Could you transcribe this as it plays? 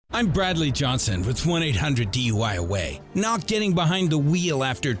I'm Bradley Johnson with 1-800-DUI-AWAY. Not getting behind the wheel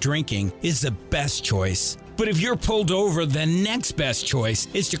after drinking is the best choice. But if you're pulled over, the next best choice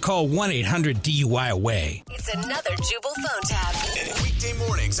is to call 1-800-DUI-AWAY. It's another Jubal phone tab. Weekday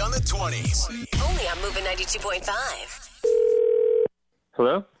mornings on the 20s. Only on Moving 92.5.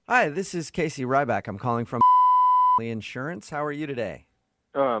 Hello? Hi, this is Casey Ryback. I'm calling from Insurance. How are you today?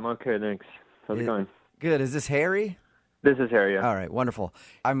 Oh, I'm okay, thanks. How's it going? Good. Is this Harry? This is Harry, yeah. All right, wonderful.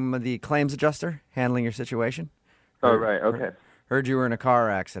 I'm the claims adjuster handling your situation. Oh, right, okay. Heard you were in a car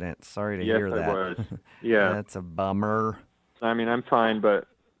accident. Sorry to hear that. Yes, I was. Yeah. That's a bummer. I mean, I'm fine, but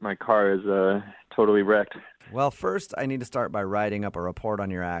my car is totally wrecked. Well, first, I need to start by writing up a report on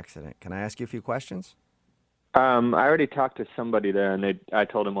your accident. Can I ask you a few questions? I already talked to somebody there, and I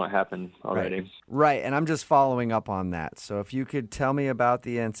told them what happened already. Right, and I'm just following up on that. So if you could tell me about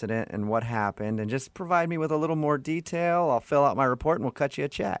the incident and what happened and just provide me with a little more detail, I'll fill out my report and we'll cut you a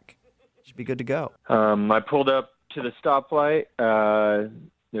check. Should be good to go. I pulled up to the stoplight.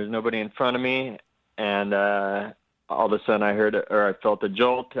 There's nobody in front of me, and all of a sudden I felt a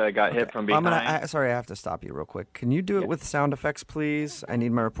jolt. I got hit from behind. Sorry, I have to stop you real quick. Can you do it with sound effects, please? I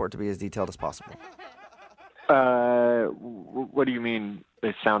need my report to be as detailed as possible. What do you mean,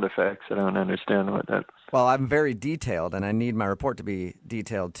 the sound effects? I don't understand what that... Well, I'm very detailed, and I need my report to be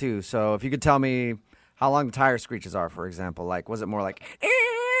detailed, too. So if you could tell me how long the tire screeches are, for example. Like, was it more like...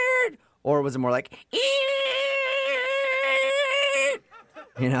 Or was it more like...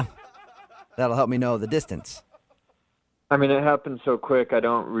 You know? That'll help me know the distance. I mean, it happened so quick, I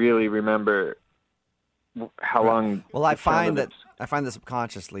don't really remember how long... Well, I find that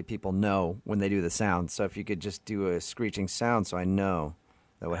subconsciously people know when they do the sound. So if you could just do a screeching sound so I know,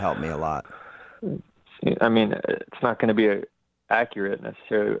 that would help me a lot. I mean, it's not going to be accurate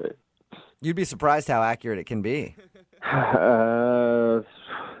necessarily. You'd be surprised how accurate it can be. I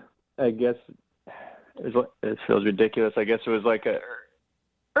guess it feels ridiculous. I guess it was like a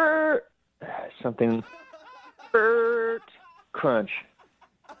something crunch.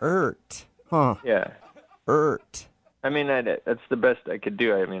 Huh. Yeah. I mean, that's the best I could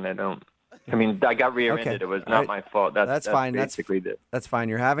do. I got rear-ended. Okay. It was not my fault. That's fine. Basically That's fine.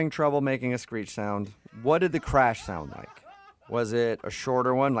 You're having trouble making a screech sound. What did the crash sound like? Was it a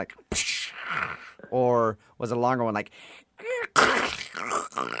shorter one, like, or was it a longer one, like?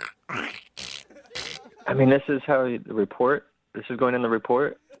 I mean, this is how the report. This is going in the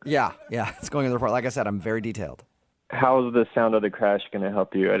report. Yeah, it's going in the report. Like I said, I'm very detailed. How's the sound of the crash going to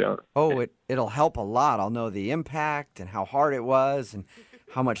help you? I don't... Oh, it'll help a lot. I'll know the impact and how hard it was and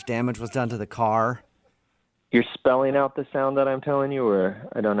how much damage was done to the car. You're spelling out the sound that I'm telling you, or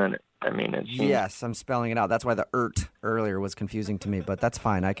I don't know. I mean, it seems... Yes, I'm spelling it out. That's why the earlier was confusing to me, but that's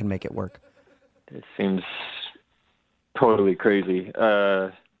fine. I can make it work. It seems totally crazy.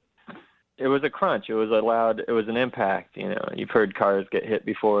 It was a crunch. It was an impact. You know, you've heard cars get hit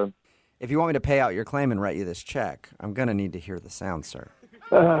before. If you want me to pay out your claim and write you this check, I'm going to need to hear the sound, sir.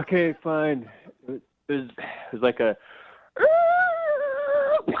 Okay, fine. It was like a...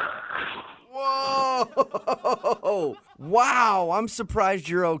 Whoa! Wow, I'm surprised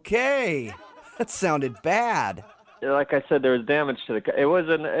you're okay. That sounded bad. Like I said, there was damage to the car. It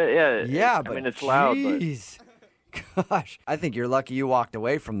wasn't... Yeah, but I mean, it's loud, geez. Gosh, I think you're lucky you walked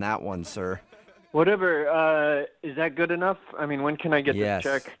away from that one, sir. Whatever. Is that good enough? I mean, when can I get this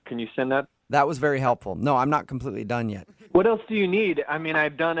check? Can you send that? That was very helpful. No, I'm not completely done yet. What else do you need? I mean,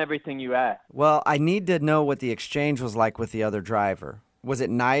 I've done everything you asked. Well, I need to know what the exchange was like with the other driver. Was it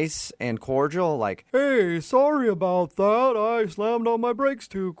nice and cordial, like, hey, sorry about that, I slammed on my brakes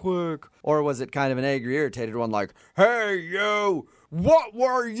too quick? Or was it kind of an angry, irritated one, like, hey, you, what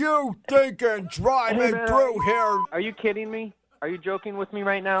were you thinking driving through here? Are you kidding me? Are you joking with me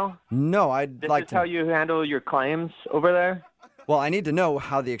right now? No, I'd like to... This is how you handle your claims over there? Well, I need to know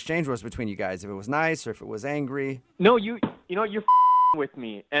how the exchange was between you guys, if it was nice or if it was angry. No, you know, you're with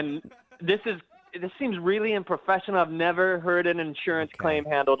me, and this seems really unprofessional. I've never heard an insurance claim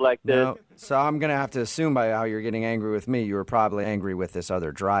handled like this. No, so I'm going to have to assume by how you're getting angry with me, you were probably angry with this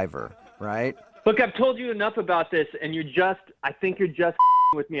other driver, right? Look, I've told you enough about this, and I think you're just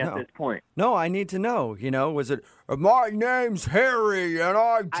with me at this point. No, I need to know. You know, was it, my name's Harry, and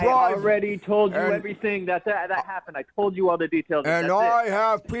I drive... I already told you everything that happened. I told you all the details. And I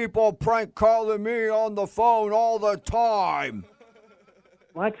have people prank calling me on the phone all the time.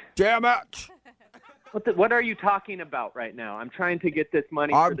 What? Damn it. What are you talking about right now? I'm trying to get this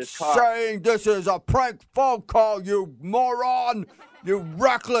money for this car. I'm saying this is a prank phone call, you moron! You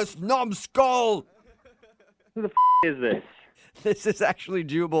reckless numbskull! Who the is this? This is actually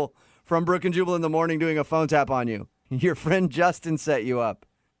Jubal from Brook and Jubal in the Morning doing a phone tap on you. Your friend Justin set you up.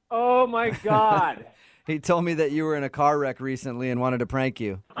 Oh, my God. He told me that you were in a car wreck recently and wanted to prank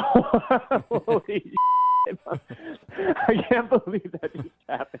you. Holy shit. I can't believe that just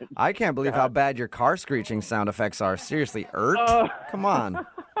happened. I can't believe how bad your car screeching sound effects are. Seriously, Come on.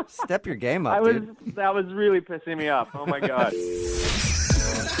 Step your game up, dude. That was really pissing me off. Oh, my God.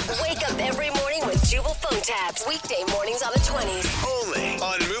 Wake up every morning with Jubal phone tabs. Weekday mornings on the 20s. Only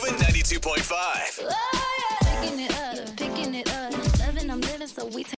on Moving 92.5. Picking it up, loving I'm living so we